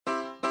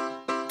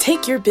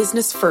Take your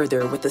business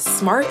further with the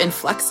smart and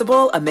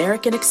flexible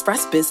American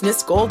Express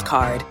Business Gold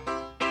Card.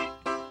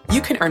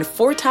 You can earn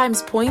 4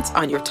 times points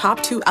on your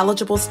top 2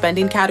 eligible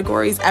spending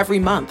categories every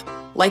month,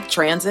 like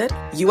transit,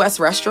 U.S.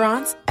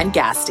 restaurants, and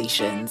gas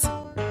stations.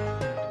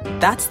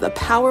 That's the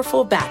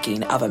powerful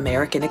backing of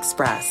American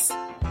Express.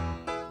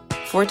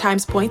 4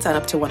 times points on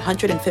up to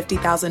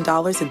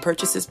 $150,000 in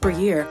purchases per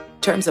year.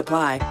 Terms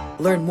apply.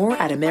 Learn more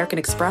at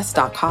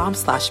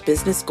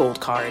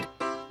americanexpress.com/businessgoldcard.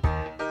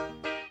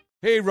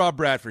 Hey, Rob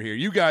Bradford here.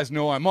 You guys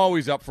know I'm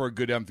always up for a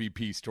good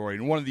MVP story,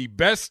 and one of the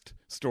best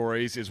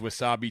stories is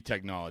Wasabi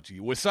Technology.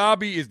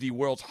 Wasabi is the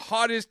world's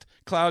hottest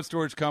cloud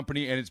storage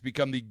company, and it's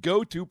become the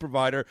go-to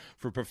provider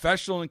for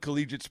professional and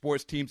collegiate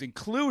sports teams,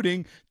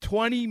 including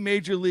 20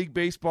 Major League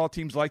Baseball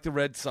teams like the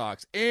Red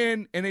Sox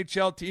and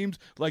NHL teams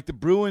like the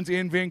Bruins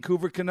and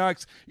Vancouver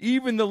Canucks.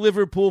 Even the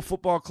Liverpool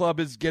Football Club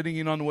is getting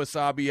in on the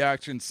Wasabi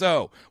action.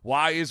 So,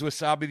 why is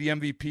Wasabi the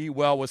MVP?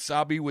 Well,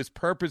 Wasabi was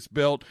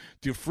purpose-built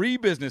to free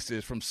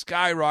businesses from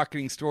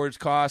skyrocketing storage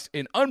costs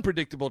and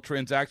unpredictable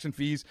transaction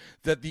fees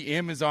that the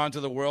Amazons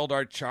of the world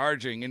are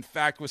charging. In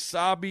fact,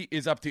 Wasabi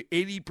is up to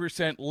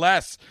 80%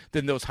 less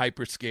than those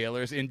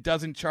hyperscalers and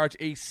doesn't charge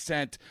a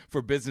cent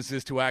for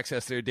businesses to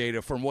access their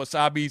data. From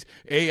Wasabi's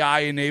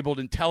AI-enabled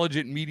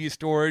intelligent media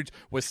storage,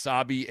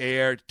 Wasabi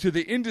Air, to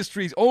the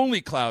industry's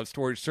only cloud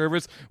storage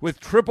service with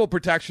triple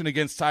protection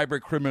against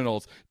cyber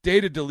criminals,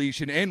 data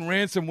deletion, and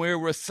ransomware,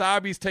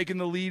 Wasabi's taken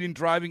the lead in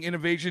driving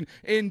innovation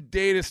in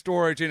data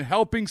storage and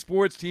helping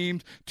sports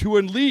teams to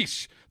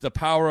unleash the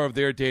power of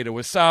their data.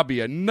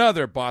 Wasabi,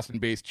 another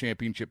Boston-based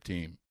championship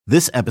team.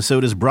 This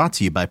episode is brought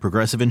to you by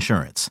Progressive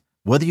Insurance.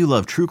 Whether you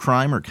love true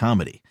crime or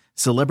comedy,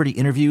 celebrity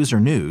interviews or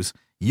news,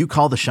 you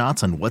call the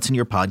shots on what's in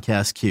your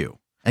podcast queue.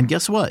 And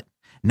guess what?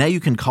 Now you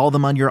can call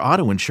them on your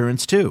auto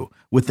insurance too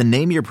with the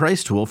Name Your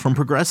Price tool from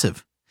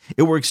Progressive.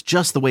 It works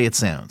just the way it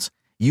sounds.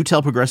 You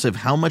tell Progressive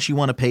how much you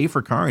want to pay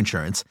for car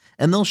insurance,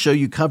 and they'll show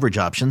you coverage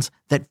options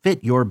that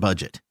fit your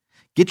budget.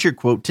 Get your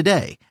quote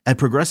today at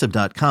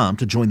Progressive.com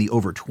to join the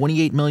over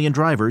 28 million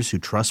drivers who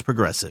trust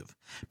Progressive.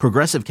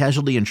 Progressive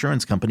Casualty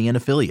Insurance Company and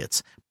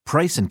Affiliates.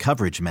 Price and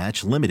coverage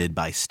match limited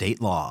by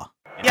state law.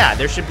 Yeah,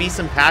 there should be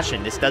some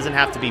passion. This doesn't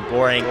have to be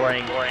boring. You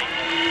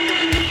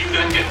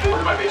couldn't get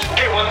bored by baseball.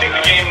 Hey, one thing the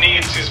game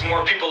needs is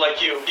more people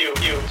like you.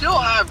 Still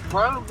have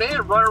grown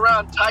men run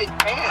around tight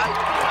pants.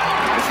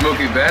 It's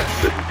Mookie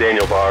Betts. This is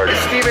Daniel Bard. It's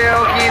Steve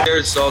Aoki.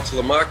 There's Sal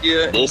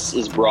Talamacchia. This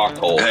is Brock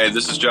Holt. Hey,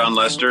 this is John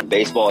Lester.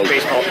 Baseball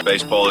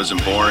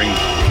isn't boring.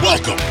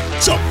 Welcome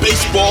to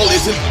Baseball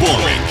Isn't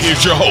Boring.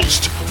 Here's your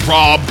host,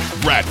 Rob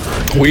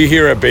Bradford. We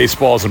here at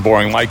Baseball Isn't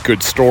Boring like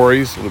good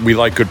stories. We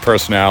like good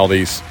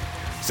personalities.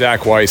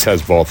 Zack Weiss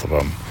has both of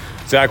them.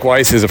 Zack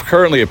Weiss is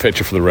currently a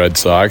pitcher for the Red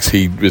Sox.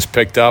 He was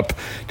picked up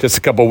just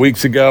a couple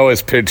weeks ago,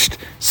 has pitched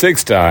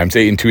 6 times,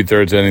 8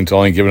 2/3 innings,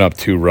 only given up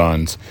 2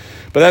 runs.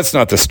 But that's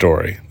not the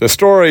story. The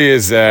story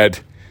is that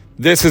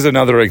this is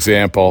another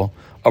example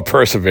of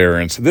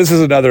perseverance. This is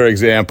another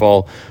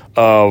example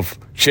of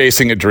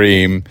chasing a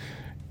dream,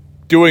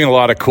 doing a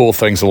lot of cool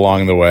things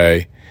along the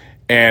way,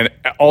 and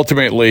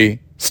ultimately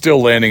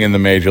still landing in the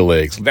major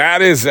leagues.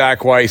 That is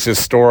Zack Weiss's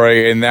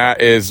story, and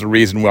that is the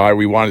reason why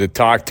we wanted to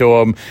talk to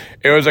him.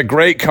 It was a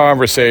great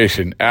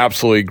conversation,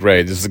 absolutely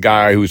great. This is a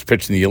guy who's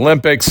pitching the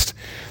Olympics.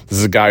 This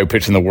is a guy who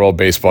pitched in the World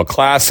Baseball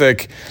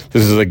Classic.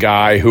 This is a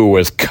guy who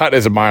was cut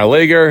as a minor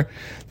leaguer.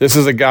 This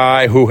is a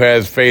guy who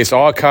has faced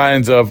all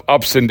kinds of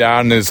ups and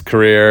downs in his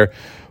career,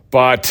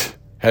 but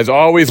has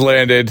always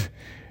landed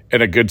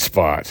in a good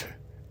spot.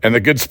 And the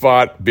good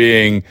spot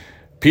being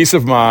peace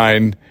of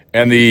mind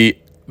and the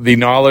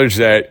knowledge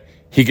that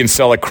he can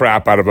sell a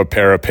crap out of a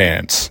pair of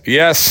pants.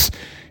 Yes,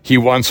 he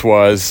once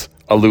was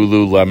a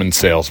Lululemon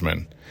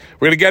salesman.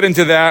 We're going to get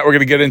into that. We're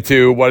going to get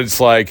into what it's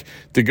like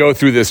to go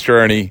through this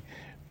journey.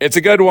 It's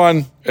a good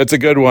one. It's a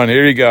good one.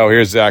 Here you go.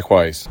 Here's Zack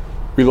Weiss.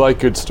 We like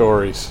good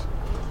stories.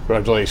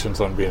 Congratulations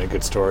on being a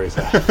good story,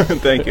 Zack.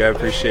 Thank you. I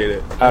appreciate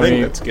it. I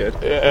think that's good.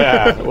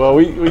 Yeah. Well,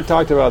 we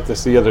talked about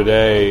this the other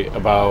day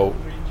about,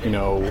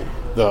 the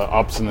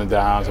ups and the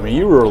downs. I mean,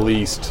 you were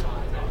released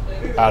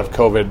out of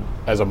COVID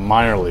as a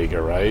minor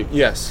leaguer, right?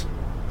 Yes.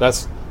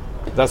 That's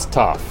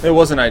tough. It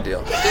wasn't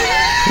ideal.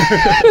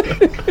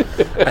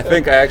 I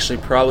think I actually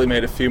probably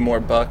made a few more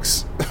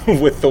bucks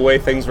with the way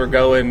things were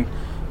going,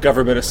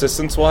 government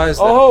assistance-wise.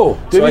 So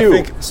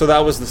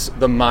that was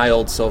the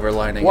mild silver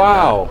lining.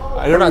 Wow.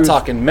 We're not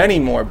talking many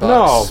more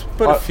bucks,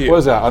 but a few. What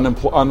is that,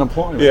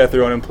 unemployment? Yeah,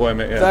 through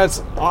unemployment, yeah.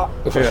 That's...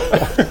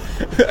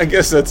 I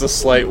guess that's a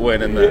slight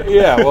win in that.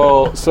 Yeah,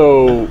 well,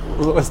 so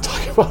let's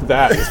talk about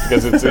that just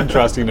because it's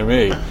interesting to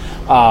me.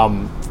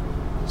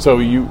 So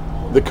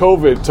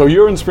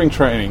you're in spring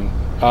training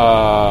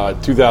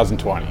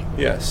 2020.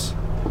 Yes.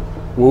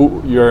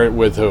 You're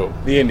with who?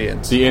 The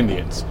Indians. The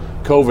Indians.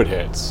 COVID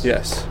hits.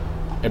 Yes.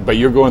 But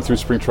you're going through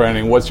spring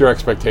training. What's your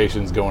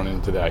expectations going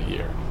into that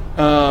year?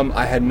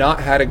 I had not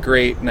had a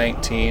great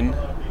 19.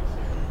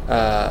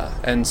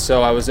 And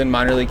so I was in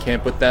minor league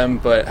camp with them,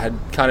 but had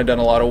kind of done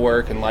a lot of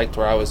work and liked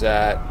where I was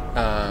at,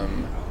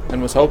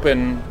 and was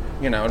hoping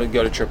to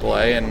go to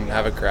AAA and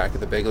have a crack at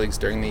the big leagues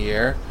during the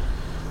year.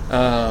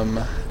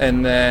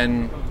 And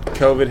then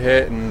COVID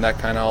hit, and that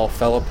kind of all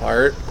fell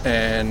apart.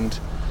 And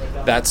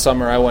that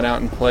summer, I went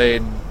out and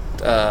played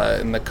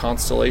in the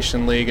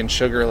Constellation League in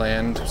Sugar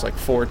Land. It was like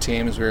 4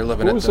 teams. We were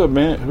living Who's the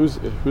man? Who's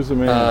the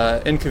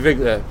man? In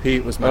Caviglia,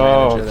 Pete was my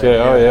manager. Okay.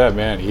 There. Oh, yeah,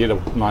 man. He had a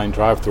line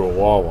drive through a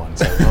wall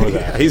once. I remember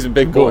that. Yeah, he's a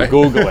big boy.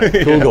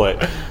 Google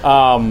it.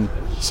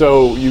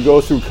 So you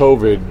go through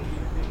COVID.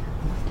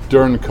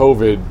 During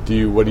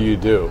COVID, what do you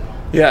do?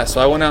 Yeah, so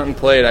I went out and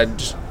played. I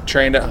just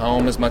trained at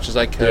home as much as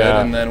I could,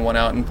 and then went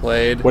out and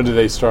played. When did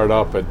they start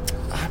up?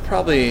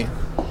 Probably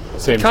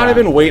same kind time. of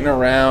been waiting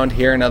around,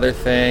 hearing other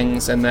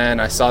things, and then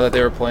I saw that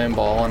they were playing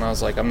ball, and I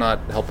was like, I'm not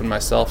helping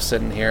myself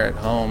sitting here at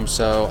home.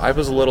 So I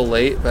was a little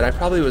late, but I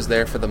probably was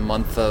there for the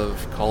month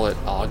of, call it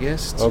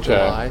August,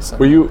 July.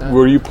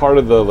 Were you part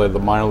of the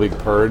minor league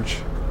purge?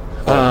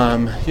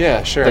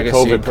 Yeah, sure. The I guess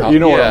COVID. You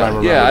know what I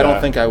remember? Yeah, I don't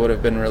that. think I would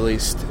have been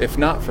released if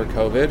not for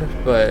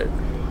COVID. But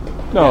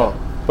no,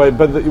 yeah.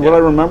 but what I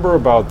remember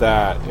about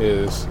that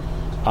is,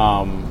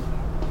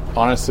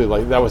 honestly,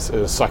 like that was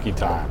a sucky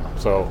time.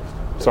 So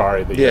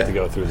sorry that you had to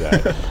go through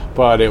that.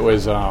 But it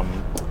was.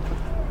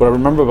 What I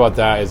remember about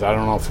that is I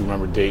don't know if you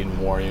remember Dayton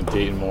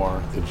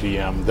Moore, the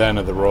GM then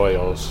of the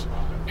Royals,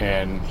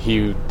 and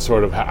he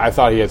sort of. I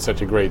thought he had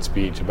such a great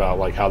speech about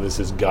like how this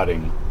is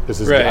gutting. This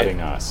is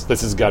gutting us.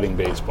 This is gutting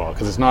baseball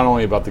because it's not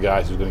only about the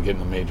guys who's going to get in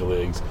the major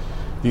leagues.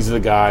 These are the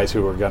guys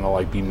who are going to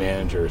like be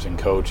managers and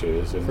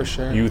coaches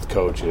and youth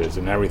coaches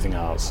and everything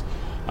else.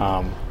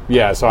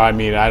 So I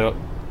mean, I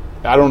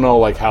don't know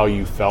like how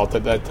you felt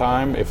at that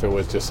time. If it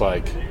was just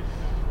like,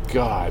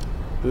 God,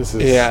 this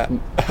is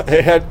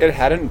it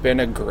hadn't been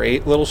a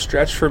great little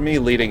stretch for me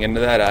leading into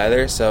that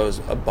either. So it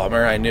was a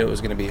bummer. I knew it was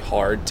going to be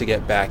hard to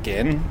get back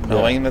in,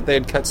 knowing that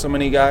they'd cut so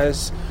many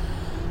guys.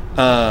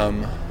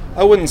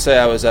 I wouldn't say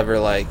I was ever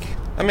like.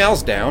 I mean, I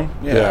was down.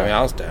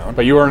 I was down.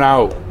 But you weren't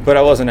out. But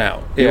I wasn't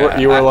out. Yeah,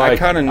 you were like, I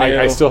kind of knew.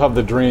 I still have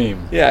the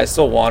dream. Yeah, I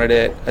still wanted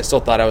it. I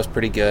still thought I was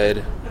pretty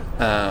good,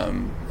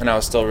 and I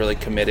was still really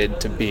committed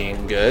to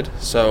being good.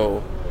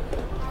 So,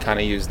 kind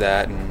of used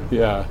that. And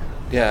I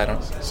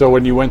don't. So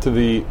when you went to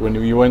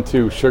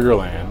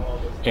Sugarland,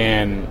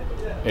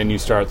 and you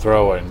start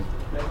throwing,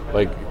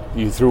 like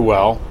you threw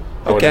well.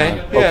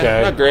 Okay.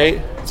 Not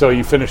great. So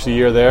you finished the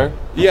year there?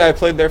 Yeah, I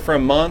played there for a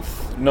month.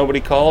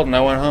 Nobody called, and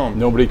I went home.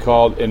 Nobody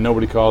called in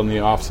the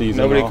off season.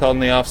 Nobody called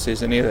in the off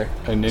season either.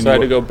 And so I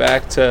had to go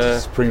back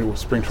to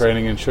spring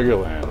training in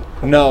Sugarland.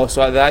 No,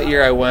 so that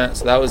year I went.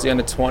 So that was the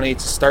end of 20. To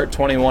start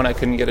 21, I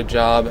couldn't get a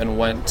job and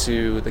went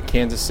to the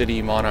Kansas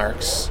City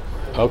Monarchs.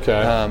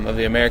 Okay. Of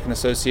the American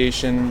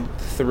Association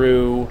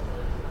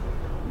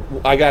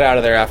I got out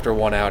of there after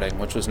one outing,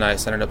 which was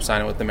nice. Ended up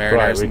signing with the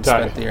Mariners and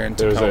spent the year in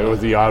Tacoma. It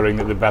was the outing,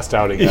 the best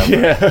outing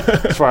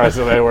ever, as far as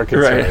they were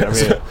concerned. Right.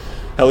 I mean,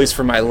 at least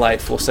for my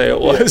life, we'll say it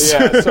was.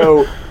 Yeah.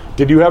 So,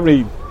 did you have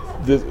any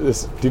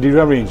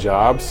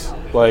jobs?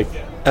 Like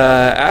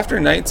after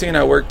 19,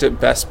 I worked at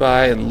Best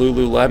Buy and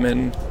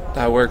Lululemon.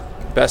 I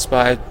worked Best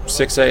Buy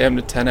 6 a.m.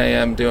 to 10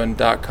 a.m. doing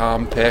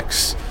 .com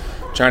picks,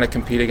 trying to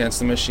compete against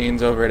the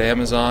machines over at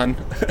Amazon.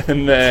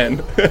 And then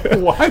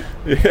what?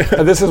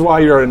 Yeah. This is why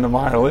you're in the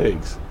minor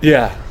leagues.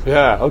 Yeah.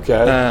 Yeah. Okay.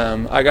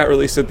 I got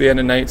released at the end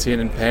of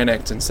 19 and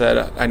panicked and said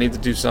I need to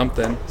do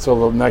something.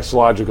 So the next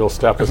logical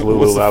step is Lululemon.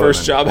 What's the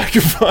first job I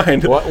could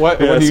find? What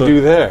do you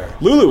do there?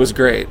 Lulu was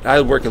great.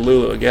 I'd work at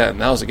Lulu again.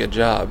 That was a good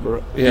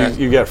job. Yeah.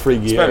 You get free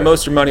gear. Spent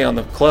most of your money on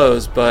the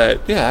clothes,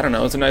 but I don't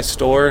know. It's a nice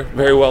store,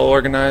 very well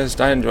organized.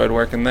 I enjoyed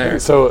working there.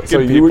 So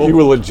you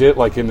were legit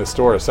like in the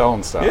store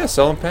selling stuff. Yeah,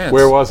 selling pants.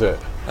 Where was it?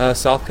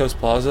 South Coast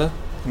Plaza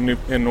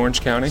in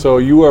Orange County. So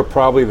you are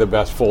probably the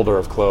best folder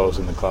of clothes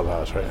in the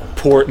clubhouse right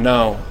now.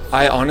 No.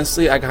 I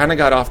kind of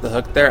got off the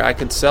hook there. I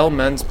could sell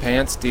men's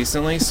pants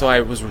decently, so I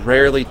was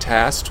rarely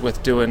tasked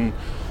with doing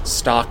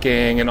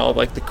stocking and all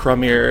like the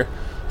crummier,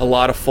 a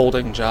lot of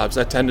folding jobs.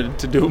 I tended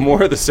to do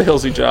more of the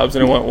salesy jobs,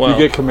 and it went well. You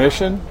get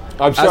commission?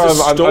 As a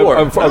store.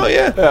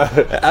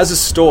 As a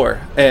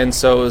store. And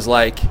so it was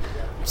like,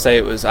 say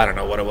it was, I don't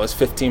know what it was,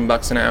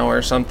 $15 an hour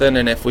or something,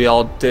 and if we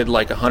all did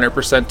like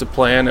 100% to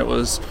plan, it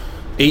was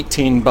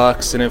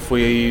 $18, and if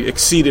we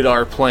exceeded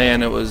our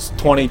plan, it was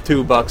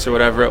 $22 or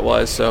whatever it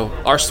was. So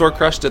our store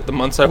crushed it the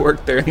months I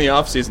worked there in the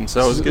off season,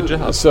 so it was a good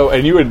job. So,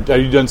 and have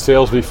you done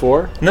sales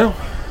before? No.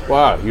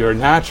 Wow, you're a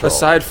natural.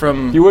 Aside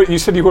from... You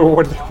said you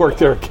would work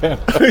there again.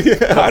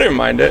 Yeah, I didn't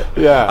mind it.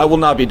 Yeah. I will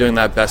not be doing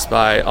that Best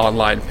Buy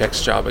online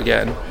picks job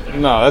again.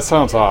 No, that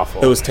sounds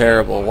awful. It was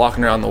terrible,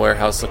 walking around the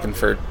warehouse looking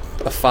for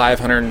a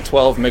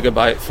 512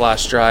 megabyte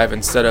flash drive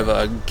instead of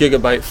a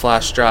gigabyte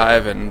flash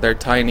drive, and they're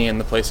tiny and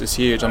the place is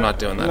huge. I'm not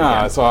doing that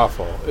again. It's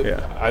awful.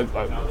 Yeah.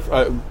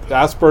 I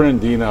ask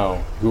Bernardino,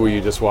 who were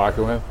you just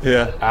walking with?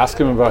 Yeah. Ask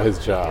him about his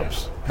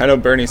jobs. I know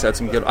Bernie's had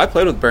some good... I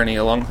played with Bernie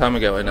a long time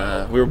ago,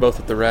 and we were both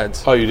at the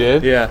Reds. Oh, you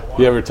did? Yeah.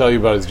 He ever tell you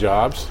about his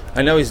jobs?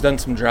 I know he's done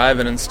some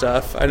driving and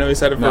stuff. I know he's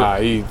had a... Nah,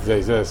 he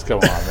says, come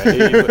on,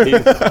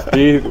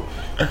 man.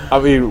 I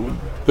mean,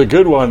 The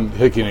good one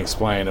he can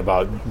explain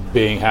about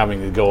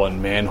having to go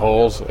in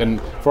manholes. And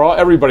for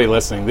everybody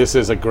listening, this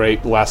is a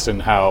great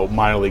lesson how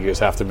minor leaguers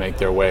have to make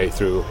their way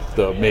through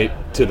to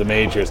the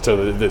majors,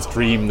 to this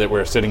dream that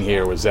we're sitting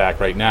here with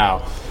Zack right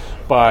now.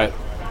 But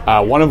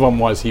one of them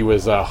was he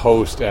was a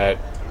host at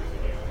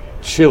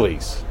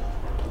Chili's.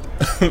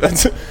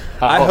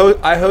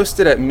 I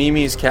hosted at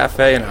Mimi's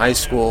Cafe in high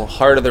school,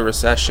 heart of the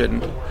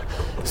recession,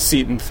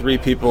 seating 3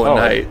 people a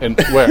night. And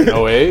where, in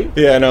 08?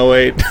 Yeah, in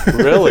 08.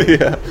 Really?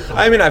 Yeah.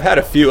 I mean, I've had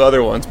a few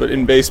other ones, but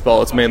in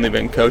baseball, it's mainly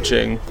been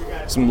coaching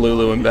some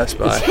Lulu and Best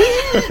Buy.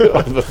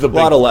 A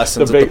lot of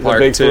lessons at the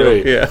park,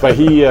 too. Yeah. But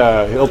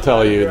he'll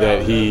tell you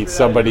that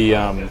somebody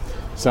let's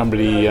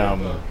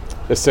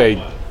say,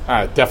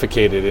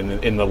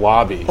 defecated in the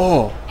lobby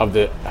of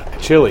the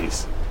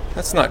Chili's.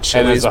 That's not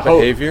Chili's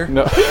behavior.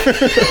 No.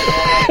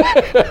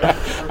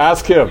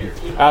 Ask him.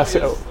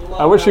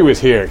 I wish he was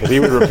here because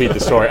he would repeat the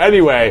story.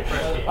 Anyway,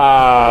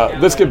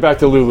 let's get back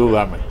to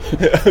Lululemon.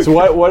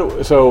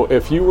 So So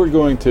if you were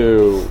going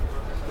to,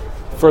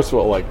 first of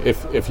all, like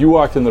if you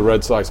walked in the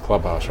Red Sox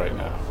clubhouse right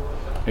now,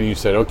 and you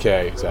said,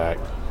 "Okay, Zach,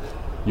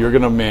 you're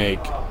going to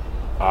make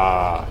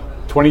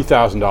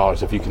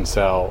 $20,000 if you can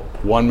sell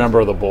one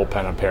member of the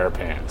bullpen a pair of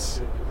pants."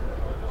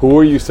 Who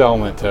are you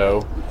selling it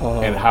to,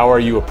 and how are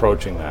you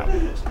approaching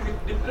them?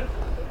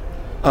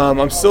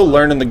 I'm still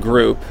learning the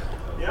group.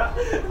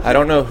 I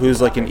don't know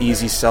who's like an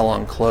easy sell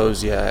on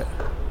clothes yet,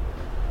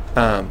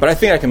 but I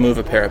think I can move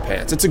a pair of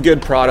pants. It's a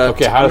good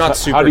product. Okay, I'm not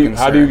super concerned.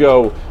 How do you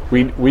go?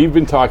 We've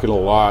been talking to a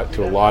lot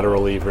of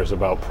relievers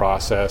about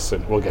process,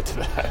 and we'll get to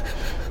that.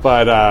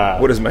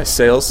 But what does my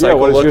sales cycle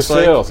what is look your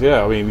like? Sales?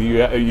 Yeah, I mean,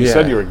 you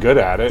said you were good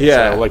at it.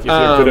 Yeah. So, like, if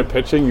you're good at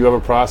pitching, you have a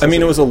process. I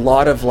mean, it was a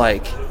lot of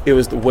it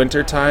was the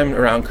winter time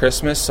around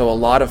Christmas, so a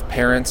lot of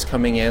parents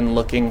coming in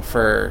looking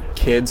for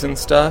kids and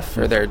stuff,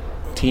 or their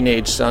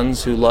teenage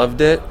sons who loved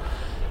it.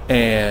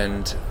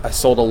 And I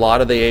sold a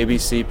lot of the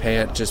ABC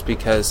pant just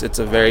because it's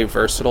a very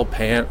versatile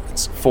pant.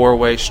 It's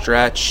 4-way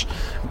stretch.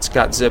 It's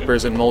got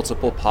zippers in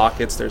multiple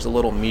pockets. There's a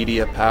little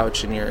media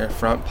pouch in your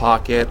front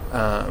pocket.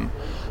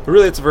 But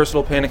really, it's a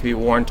versatile pant. It can be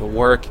worn to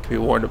work. It can be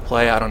worn to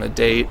play out on a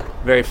date.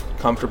 Very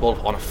comfortable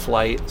on a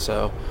flight.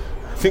 So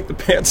I think the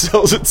pant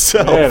sells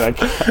itself. Man, I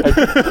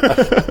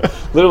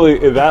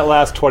literally, in that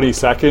last 20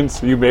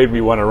 seconds, you made me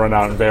want to run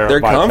out and buy a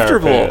pair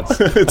of pants.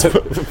 It's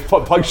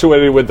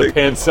punctuated with the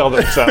pants sell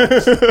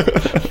themselves.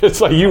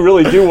 It's like you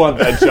really do want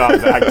that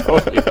job back,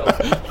 don't you?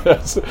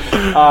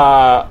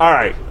 All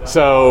right,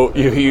 so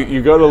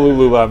you go to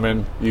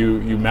Lululemon,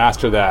 you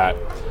master that,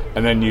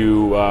 and then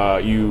you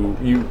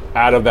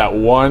out of that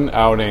one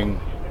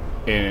outing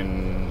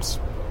in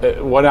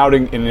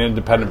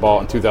independent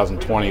ball in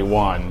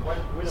 2021.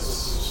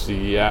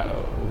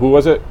 Who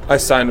was it? I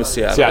signed with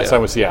Seattle. Yeah,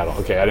 signed with Seattle.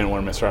 Okay, I didn't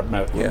want to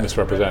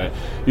misrepresent it.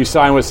 You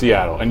signed with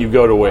Seattle, and you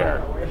go to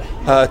where?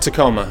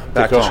 Tacoma,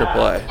 back to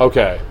AAA.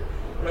 Okay.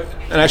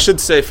 And I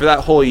should say, for that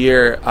whole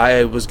year,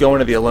 I was going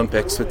to the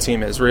Olympics with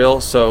Team Israel,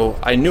 so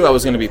I knew I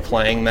was going to be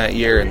playing that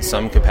year in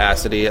some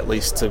capacity, at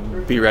least to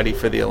be ready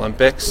for the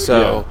Olympics.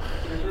 So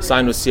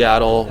signed with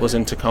Seattle, was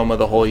in Tacoma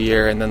the whole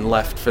year, and then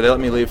left. They let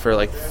me leave for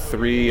like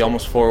 3,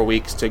 almost 4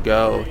 weeks to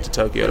go to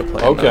Tokyo to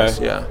play in those.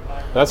 Yeah.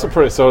 That's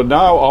so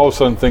now all of a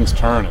sudden things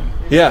turning.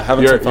 Yeah,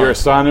 having some fun. You're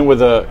signing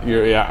with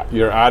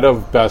you're out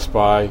of Best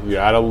Buy,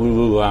 you're out of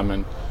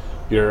Lululemon,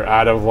 you're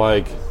out of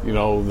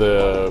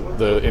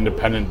the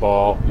independent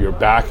ball, you're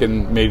back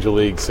in Major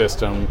League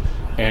system,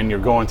 and you're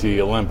going to the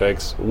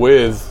Olympics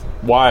with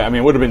why? I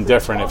mean, it would have been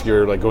different if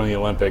you're like going to the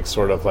Olympics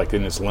sort of like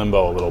in this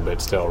limbo a little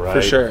bit still, right?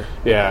 For sure.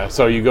 Yeah,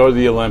 so you go to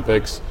the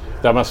Olympics.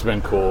 That must have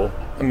been cool.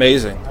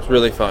 Amazing. It was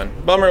really fun.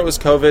 Bummer it was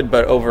COVID,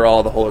 but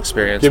overall the whole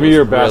experience was Give me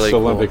your best really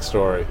Olympic cool.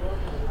 story.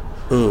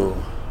 Ooh.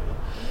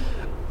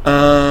 We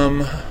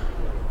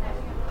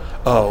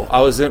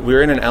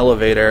were in an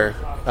elevator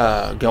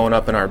going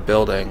up in our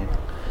building,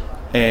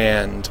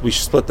 and we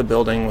split the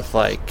building with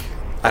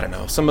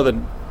some of the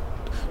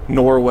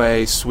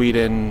Norway,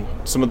 Sweden,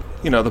 some of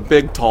the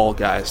big tall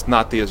guys,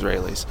 not the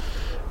Israelis.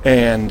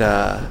 And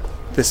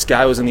this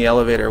guy was in the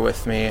elevator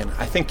with me, and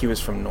I think he was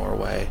from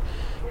Norway.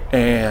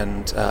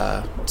 And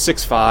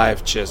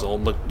 6'5",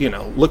 chiseled,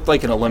 looked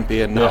like an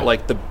Olympian, not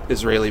like the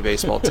Israeli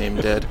baseball team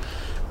did.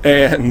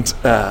 And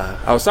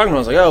I was talking to him. I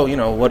was like,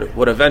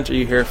 what event are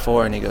you here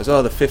for? And he goes,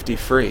 the 50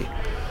 free.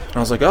 And I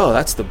was like,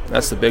 that's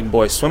the big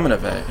boy swimming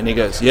event. And he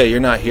goes, yeah,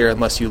 you're not here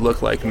unless you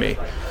look like me.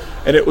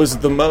 And it was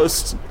the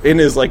most, in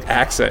his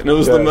accent, and it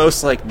was the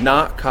most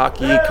not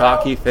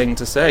cocky thing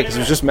to say, because it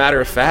was just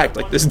matter of fact.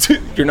 Like, this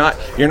dude, you're not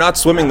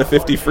swimming the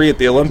 50 free at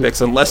the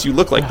Olympics unless you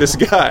look like this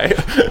guy.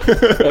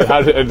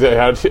 How did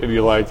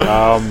you like?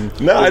 No,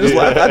 I just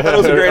laughed. I thought it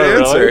was a great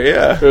answer. Really?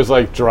 Yeah, it was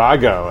like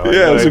Drago.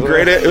 It was a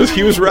great.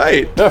 He was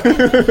right.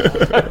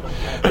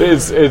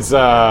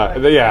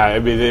 I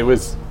mean, it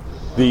was.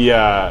 The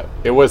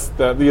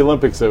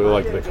Olympics that were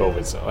like the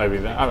COVID stuff. I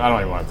mean, I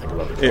don't even want to think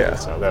about the COVID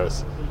stuff. That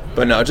was.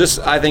 But no,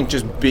 I think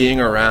just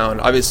being around,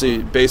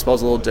 obviously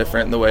baseball's a little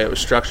different in the way it was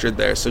structured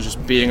there, so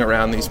just being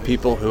around these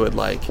people who had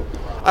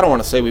I don't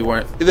want to say we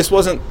weren't.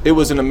 It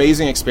was an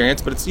amazing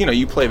experience, but it's,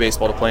 you play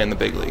baseball to play in the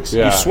big leagues.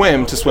 Yeah. You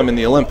swim to swim in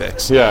the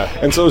Olympics. Yeah.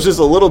 And so it was just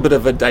a little bit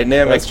of a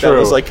dynamic. That's true. That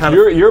was like kind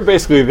of. You're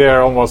basically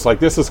there almost like,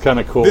 this is kind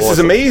of cool. This is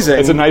amazing.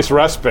 It's a nice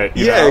respite.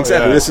 You know?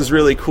 Exactly. Yeah. This is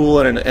really cool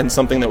and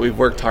something that we've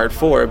worked hard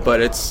for,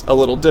 but it's a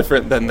little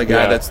different than the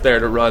guy that's there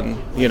to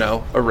run,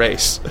 a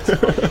race.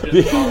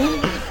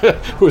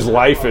 Whose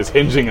life is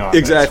hinging on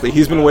Exactly.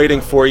 He's been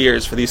waiting 4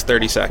 years for these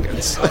 30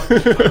 seconds.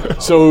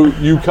 So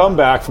you come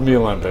back from the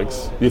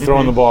Olympics. You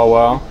throwing the ball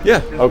well?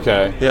 Yeah.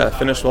 Okay. Yeah,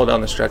 finished well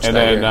down the stretch. And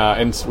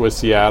then with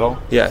Seattle?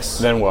 Yes.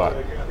 Then what?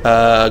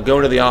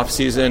 Going to the off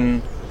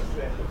season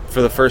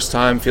for the first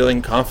time,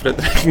 feeling confident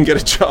that I can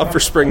get a job for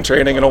spring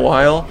training in a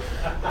while,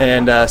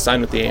 and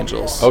sign with the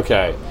Angels.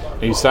 Okay.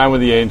 And you sign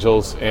with the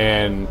Angels,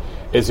 and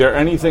is there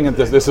anything at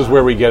this is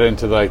where we get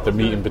into like the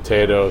meat and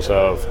potatoes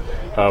of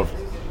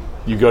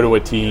you go to a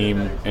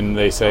team and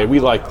they say, we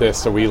like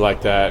this or we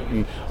like that,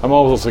 and I'm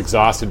almost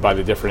exhausted by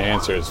the different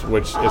answers,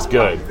 which is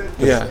good.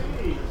 Yeah.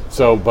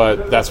 So,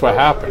 but that's what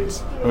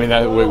happens. I mean,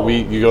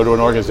 you go to an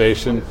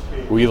organization,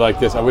 we like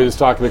this. I was just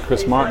talking to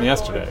Chris Martin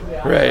yesterday.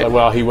 Right.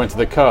 Well, he went to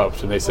the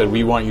Cubs, and they said,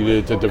 we want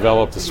you to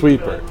develop the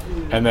sweeper.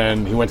 And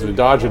then he went to the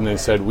Dodgers, and they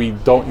said, we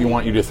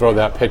want you to throw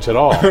that pitch at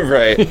all.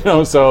 Right.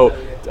 So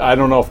I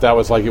don't know if that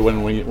was like it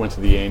when we went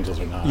to the Angels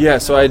or not. Yeah,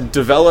 so I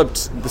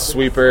developed the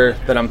sweeper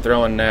that I'm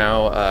throwing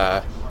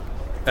now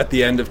at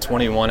the end of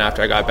 21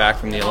 after I got back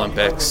from the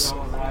Olympics.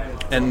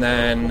 And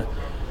then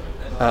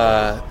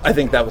I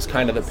think that was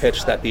kind of the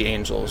pitch that the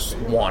Angels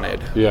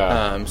wanted.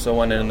 Yeah. So I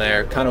went in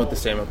there kind of with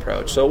the same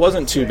approach. So it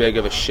wasn't too big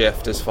of a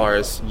shift as far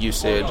as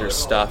usage or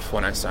stuff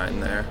when I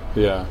signed there.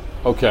 Yeah.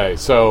 Okay.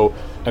 So,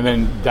 and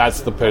then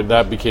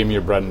that became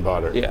your bread and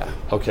butter. Yeah.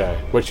 Okay.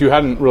 Which you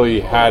hadn't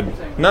really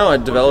had. No, I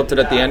developed it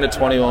at the end of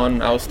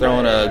 21. I was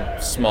throwing a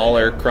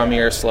smaller,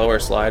 crummier, slower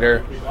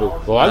slider.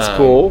 Well, that's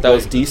cool. That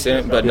was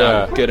decent, but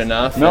not good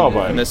enough.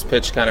 And this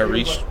pitch kind of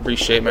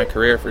reshaped my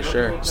career for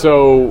sure.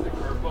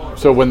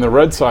 So when the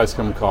Red Sox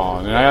come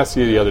calling, and I asked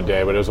you the other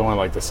day, but it was only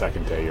like the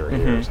second day you were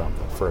here or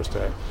something, first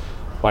day.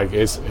 Like,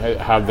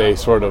 have they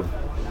sort of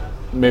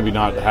maybe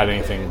not had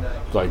anything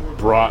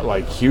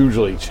like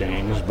hugely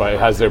changed, but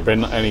has there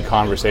been any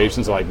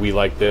conversations like, we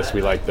like this,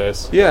 we like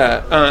this?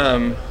 Yeah.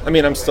 I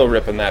mean, I'm still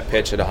ripping that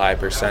pitch at a high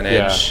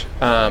percentage.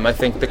 Yeah. I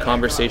think the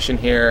conversation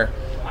here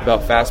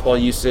about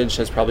fastball usage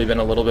has probably been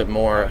a little bit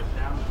more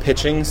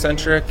pitching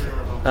centric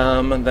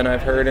than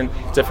I've heard in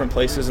different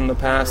places in the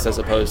past, as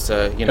opposed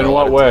to, in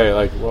what way?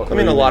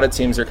 A lot of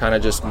teams are kind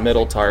of just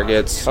middle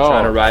targets,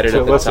 trying to ride it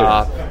at the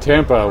top.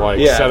 Tampa,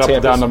 set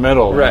up down the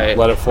middle, right?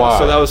 Let it fly.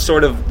 So that was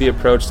sort of the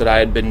approach that I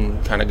had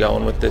been kind of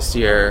going with this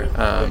year.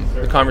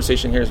 The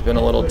conversation here has been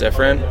a little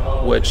different,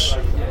 which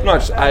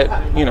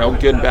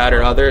good, bad,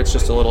 or other. It's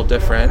just a little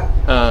different.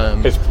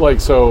 It's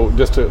like so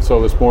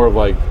it's more of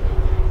like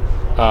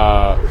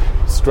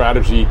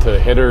strategy to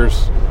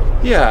hitters.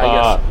 Yeah,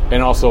 I guess.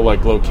 And also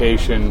like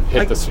location,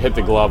 hit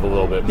the glove a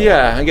little bit more.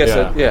 Yeah, I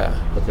guess. Yeah.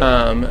 Okay.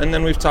 And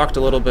then we've talked a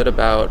little bit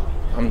about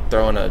I'm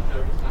throwing a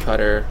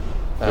cutter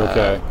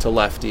to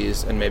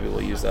lefties, and maybe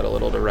we'll use that a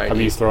little to righties. Have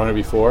you thrown it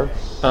before?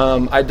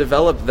 I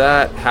developed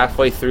that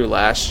halfway through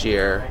last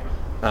year.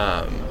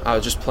 I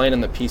was just playing in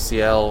the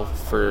PCL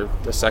for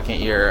the second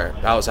year.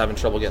 I was having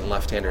trouble getting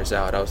left-handers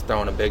out. I was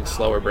throwing a big,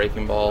 slower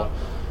breaking ball,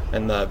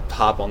 and the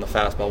hop on the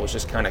fastball was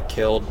just kind of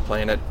killed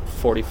playing at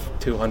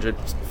 4,200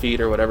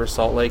 feet or whatever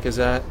Salt Lake is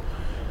at.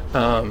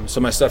 So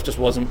my stuff just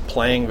wasn't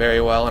playing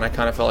very well, and I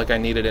kind of felt like I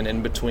needed an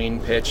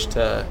in-between pitch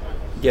to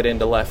get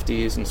into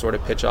lefties and sort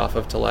of pitch off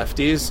of to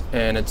lefties,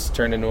 and it's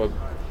turned into a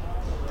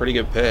pretty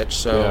good pitch,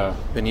 so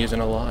been using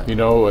it a lot.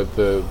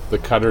 The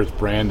Cutter's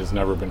brand has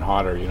never been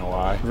hotter. You know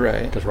why?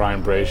 Right. Because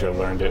Ryan Brazier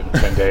learned it in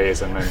 10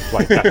 days and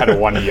then had a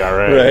 1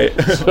 ERA.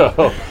 Right.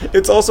 So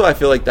it's also, I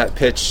feel like that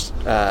pitch,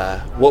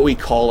 what we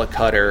call a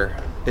cutter,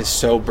 is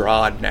so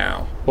broad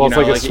now. Well, it's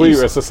like a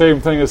sweeper. It's the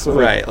same thing as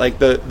right. Like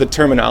the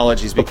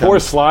terminology's become. The poor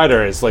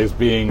slider is like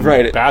being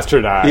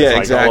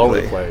bastardized, all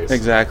over the place.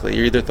 Exactly.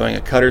 You're either throwing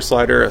a cutter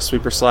slider, a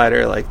sweeper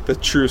slider. Like the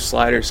true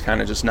slider's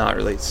kind of just not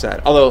really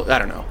set. Although I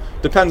don't know.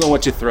 Depends on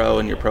what you throw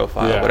in your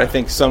profile. Yeah. But I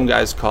think some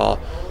guys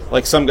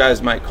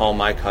might call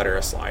my cutter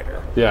a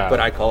slider. Yeah. But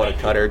I call it a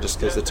cutter just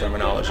because the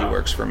terminology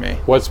works for me.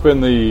 What's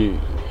been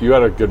you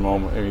had a good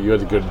moment. I mean, you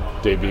had a good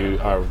debut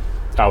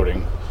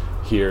outing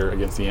here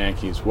against the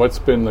Yankees. What's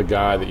been the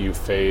guy that you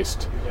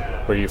faced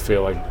where you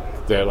feel like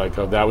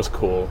that was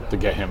cool to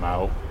get him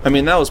out? I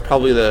mean, that was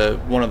probably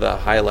one of the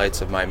highlights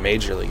of my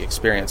major league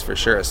experience for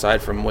sure.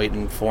 Aside from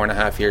waiting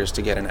 4.5 years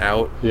to get an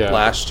out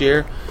last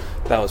year,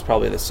 that was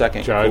probably the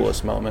second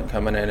coolest moment,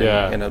 coming in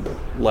a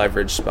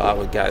leverage spot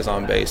with guys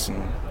on base and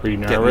were you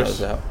getting nervous?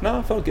 those out. No,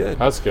 I felt good.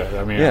 That's good.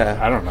 I mean,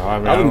 I don't know. I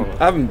mean,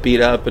 I've been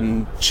beat up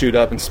and chewed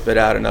up and spit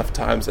out enough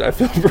times that I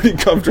feel pretty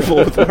comfortable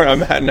with where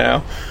I'm at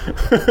now.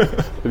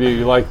 Do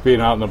you like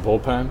being out in the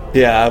bullpen?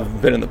 Yeah,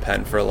 I've been in the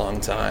pen for a long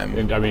time.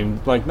 And, I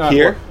mean, like not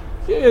here.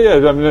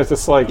 Yeah. I mean, it's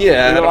just like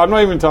I'm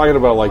not even talking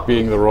about like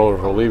being the role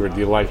of reliever. Do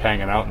you like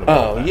hanging out in the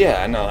bullpen? Oh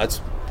yeah, no,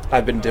 that's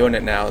I've been doing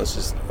it now. This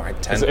is my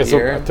 10th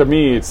year. To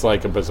me, it's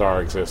like a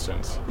bizarre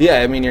existence.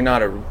 Yeah, I mean,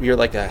 you're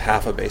like a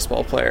half a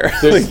baseball player.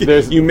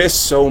 You miss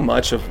so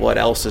much of what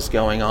else is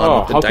going on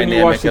with the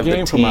dynamic of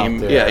the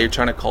team. Yeah, you're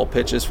trying to call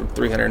pitches from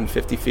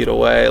 350 feet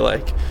away.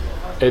 Like,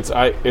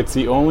 it's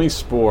the only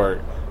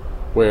sport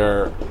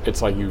where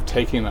it's like you've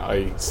taken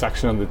a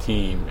section of the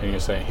team and you're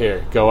saying,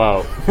 here, go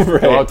out,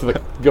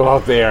 go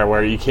out there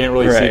where you can't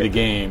really see the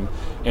game,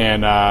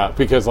 and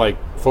because like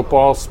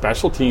football,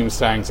 special teams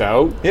sangs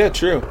out. Yeah,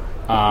 true.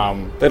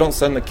 They don't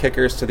send the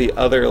kickers to the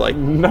other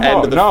end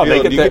of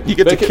the field. You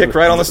get to kick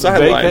right on the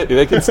sideline.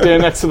 They can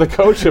stand next to the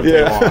coach if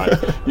they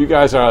want. You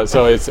guys are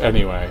so. It's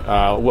anyway.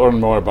 Learn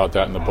more about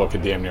that in the book, A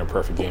Damn Near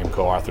Perfect Game,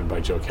 co-authored by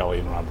Joe Kelly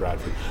and Rob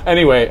Bradford.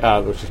 Anyway,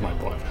 which is my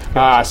book.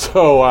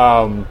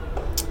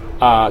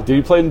 Did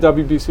you play in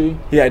WBC?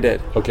 Yeah, I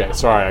did. Okay,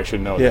 sorry, I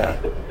should know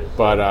that.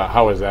 But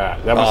how was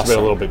that? That must have been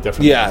a little bit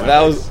different. Yeah,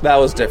 that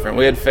was different.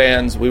 We had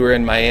fans. We were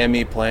in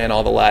Miami playing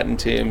all the Latin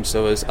teams,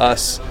 so it was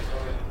us,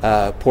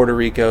 Puerto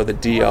Rico, the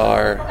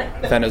DR,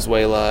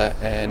 Venezuela,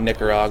 and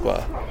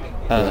Nicaragua.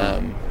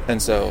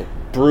 And so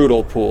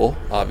brutal pool,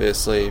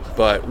 obviously,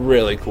 but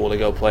really cool to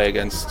go play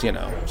against,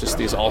 just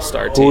these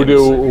all-star teams.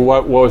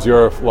 What was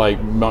your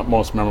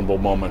most memorable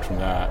moment from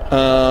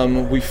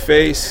that? We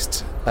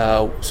faced.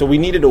 So we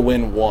needed to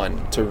win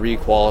one to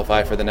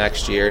re-qualify for the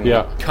next year, and we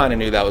kind of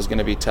knew that was going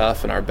to be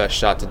tough, and our best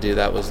shot to do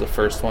that was the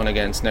first one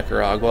against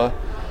Nicaragua.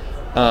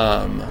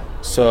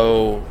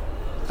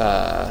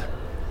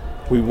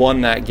 We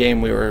won that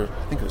game. I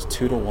think it was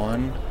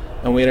 2-1,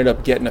 and we ended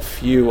up getting a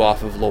few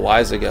off of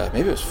Loizaga.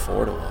 Maybe it was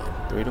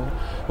 4-1, 3-1.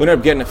 We ended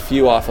up getting a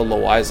few off of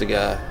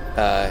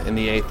Loizaga in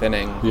the 8th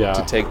inning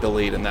to take the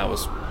lead, and that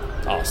was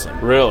awesome.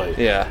 Really?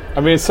 Yeah.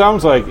 I mean, it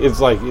sounds like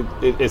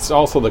it's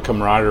also the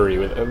camaraderie.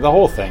 The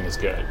whole thing is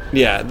good.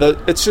 Yeah,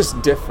 it's just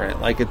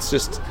different. Like, it's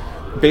just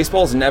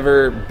baseball's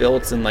never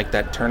built in like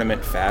that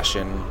tournament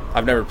fashion.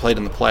 I've never played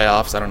in the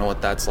playoffs. I don't know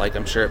what that's like.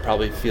 I'm sure it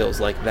probably feels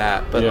like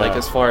that. But like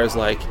as far as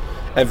like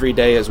every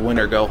day is win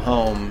or go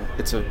home,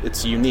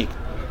 it's unique.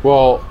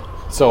 Well,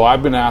 so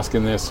I've been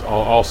asking this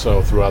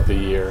also throughout the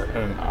year,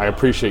 and I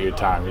appreciate your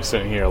time. You're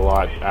sitting here a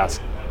lot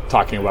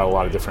talking about a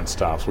lot of different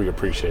stuff. We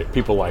appreciate it.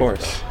 People like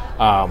it.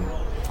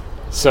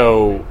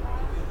 So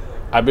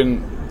I've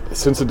been,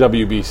 since the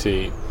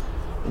WBC,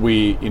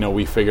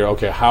 we figure,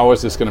 okay, how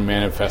is this going to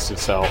manifest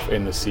itself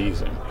in the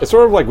season? It's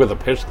sort of like with a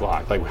pitch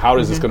clock. Like, how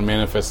is this going to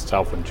manifest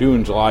itself when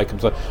June, July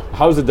comes up?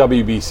 How's the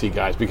WBC,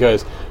 guys?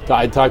 Because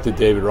I talked to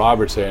David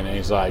Robertson, and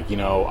he's like,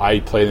 I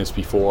played this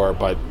before,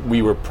 but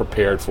we were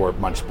prepared for it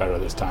much better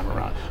this time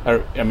around.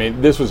 I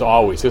mean, this was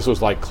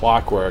like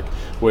clockwork,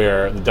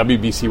 where the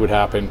WBC would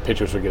happen,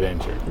 pitchers would get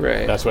injured.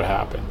 Right. That's what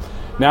happened.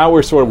 Now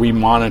we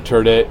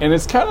monitored it, and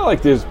it's kind of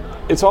like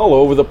it's all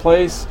over the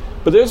place.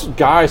 But there's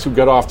guys who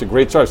got off to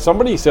great starts.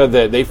 Somebody said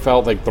that they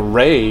felt like the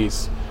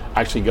Rays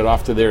actually got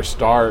off to their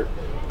start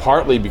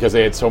partly because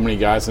they had so many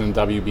guys in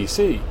the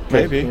WBC.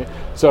 Maybe.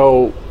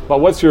 So, but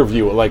what's your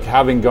view? Like,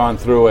 having gone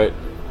through it?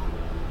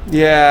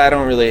 Yeah, I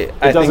don't really.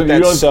 I think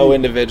that's so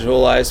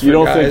individualized for guys. You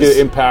don't think it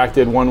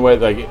impacted one way?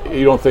 Like,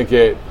 you don't think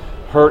it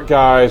hurt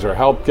guys or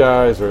helped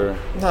guys? Or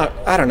no,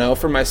 I don't know.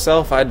 For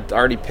myself, I'd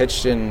already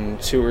pitched in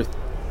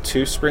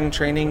two spring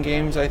training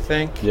games, I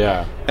think.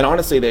 Yeah. And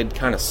honestly, they'd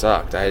kind of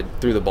sucked. I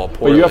threw the ball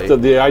poorly.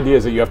 But the idea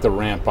is that you have to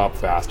ramp up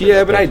faster.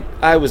 Yeah, but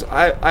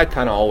I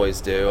kind of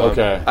always do.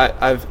 Okay.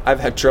 I've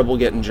had trouble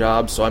getting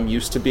jobs, so I'm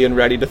used to being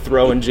ready to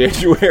throw in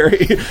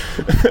January.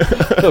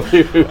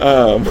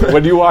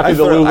 When you walk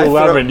into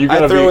Lululemon, you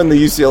gotta throw in the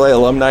UCLA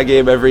alumni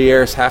game every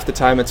year. Half the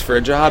time it's for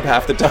a job,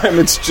 half the time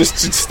it's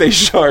just to stay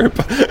sharp.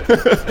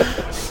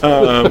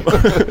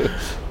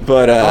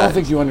 But I don't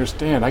think you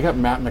understand. I got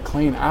Matt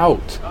McClain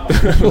out.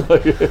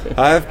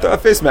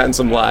 I've faced Matt in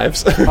some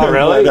lives. Oh,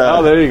 really?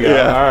 But, there you go.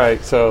 Yeah. All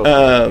right. So,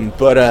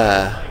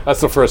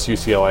 that's the first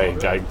UCLA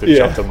guy that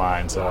jumped to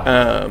mind. So,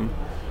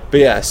 but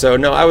yeah. So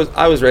no,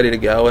 I was ready to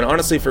go, and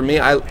honestly, for me,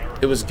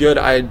 it was good.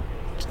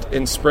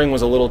 In spring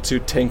was a little too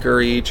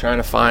tinkery, trying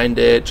to find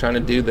it, trying to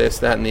do this,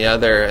 that, and the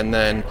other, and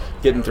then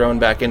getting thrown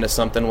back into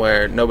something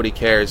where nobody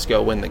cares,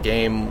 go win the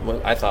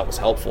game, I thought was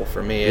helpful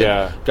for me.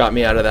 It got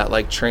me out of that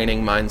like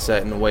training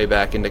mindset and way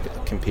back into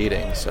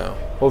competing. So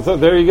well,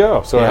 there you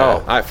go. So it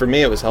helped. For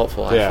me, it was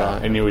helpful. I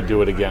thought, and you would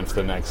do it again for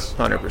the next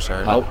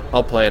 100%.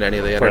 I'll play in any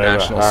of the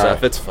international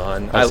stuff. Right. It's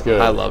fun. That's good.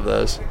 I love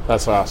those.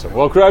 That's awesome.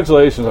 Well,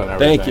 congratulations on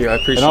everything. Thank you. I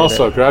appreciate it. And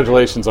also,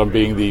 congratulations on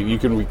being we're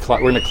going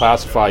to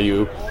classify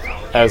you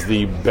as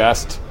the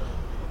best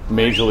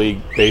Major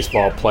League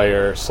Baseball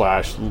player /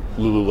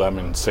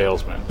 Lululemon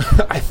salesman.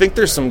 I think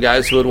there's some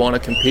guys who would want to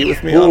compete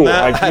with me on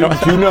that.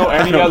 Do you know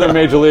any other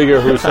Major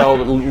Leaguer who sold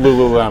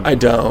Lululemon? I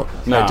don't.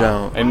 No. I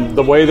don't. And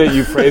the way that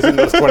you phrase in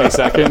those 20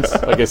 seconds,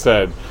 like I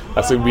said,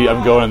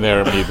 I'm going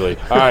there immediately.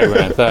 All right,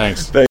 man.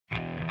 Thanks.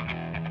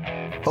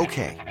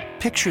 Okay,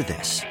 picture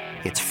this.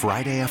 It's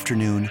Friday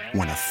afternoon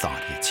when a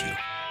thought hits you.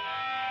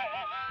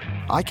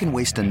 I can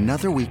waste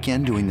another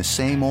weekend doing the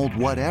same old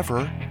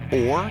whatever,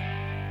 or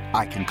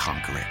I can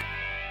conquer it.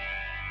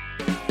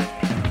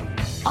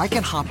 I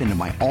can hop into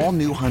my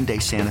all-new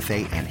Hyundai Santa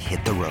Fe and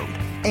hit the road.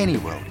 Any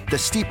road. The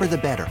steeper, the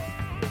better.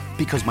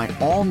 Because my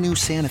all-new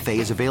Santa Fe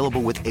is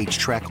available with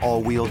H-Track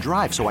all-wheel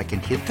drive, so I can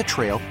hit the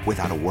trail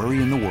without a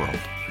worry in the world.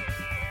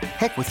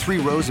 Heck, with 3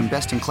 rows and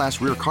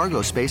best-in-class rear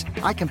cargo space,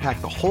 I can pack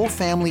the whole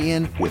family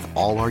in with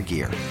all our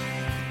gear.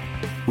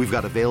 We've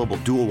got available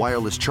dual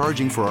wireless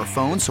charging for our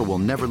phones, so we'll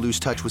never lose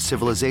touch with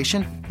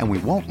civilization, and we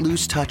won't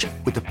lose touch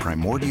with the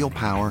primordial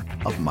power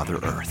of Mother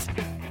Earth.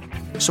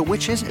 So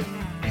which is it?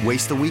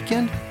 Waste the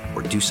weekend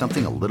or do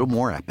something a little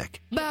more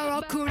epic?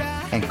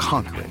 And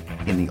conquer it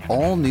in the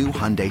all-new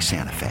Hyundai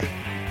Santa Fe.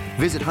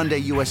 Visit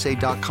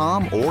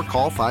HyundaiUSA.com or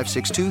call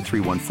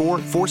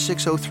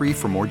 562-314-4603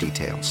 for more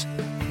details.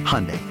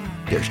 Hyundai,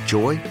 there's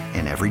joy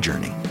in every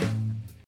journey.